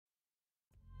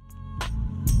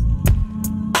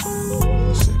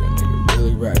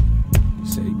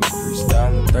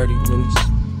30 minutes,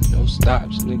 no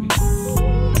stops, nigga.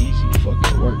 Easy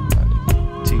fucking work, my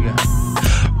nigga.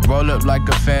 T-Gotto. Roll up like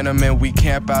a phantom and we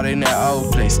camp out in that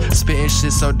old place. Spitting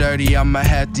shit so dirty, I'ma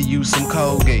have to use some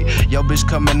Colgate. Yo, bitch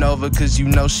coming over cause you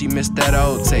know she missed that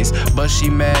old taste. But she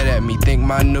mad at me, think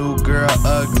my new girl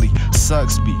ugly.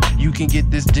 Sucks me, you can get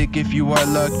this dick if you are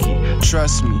lucky.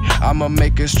 Trust me, I'ma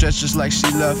make her stretch just like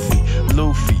she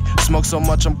Luffy. Smoke so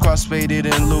much I'm crossfaded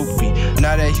and loopy.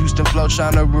 Now that Houston flow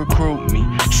tryna recruit me.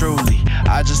 Truly,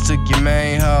 I just took your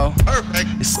main hoe. Perfect.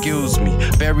 Excuse me,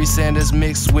 Barry Sanders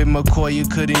mixed with McCoy, you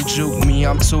couldn't juke me.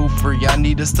 I'm too free, I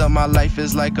need to start my life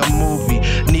is like a movie.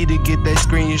 Need to get that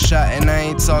screenshot and I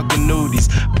ain't talking nudies.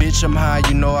 Bitch, I'm high,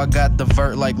 you know I got the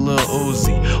vert like Lil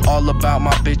Uzi. All about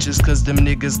my bitches cause them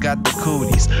niggas got the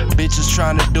cooties. Bitches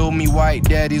tryna do me, white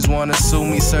daddies wanna sue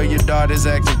me. Sir, your daughter's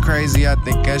acting crazy, I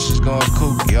think that she's going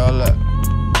kooky. All up.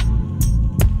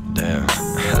 Damn.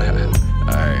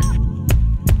 Alright.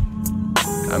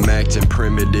 I'm acting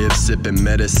primitive, sipping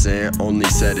medicine, only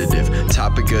sedative.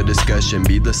 Topic of discussion,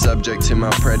 be the subject to my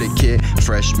predicate.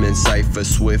 Freshman cipher,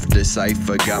 swift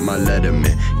decipher, got my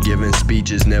letterman. Giving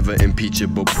speeches, never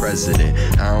impeachable president.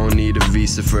 I don't need a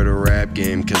visa for the rap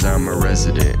game, cause I'm a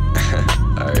resident.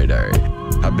 Alright.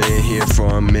 I've been here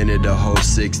for a minute, a whole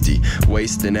 60.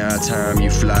 Wasting our time,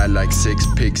 you fly like 6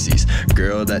 pixies.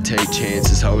 Girl that take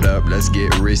chances, hold up, let's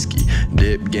get risky.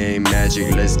 Dip game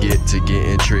magic, let's get to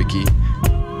getting tricky.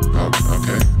 Oh,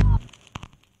 okay.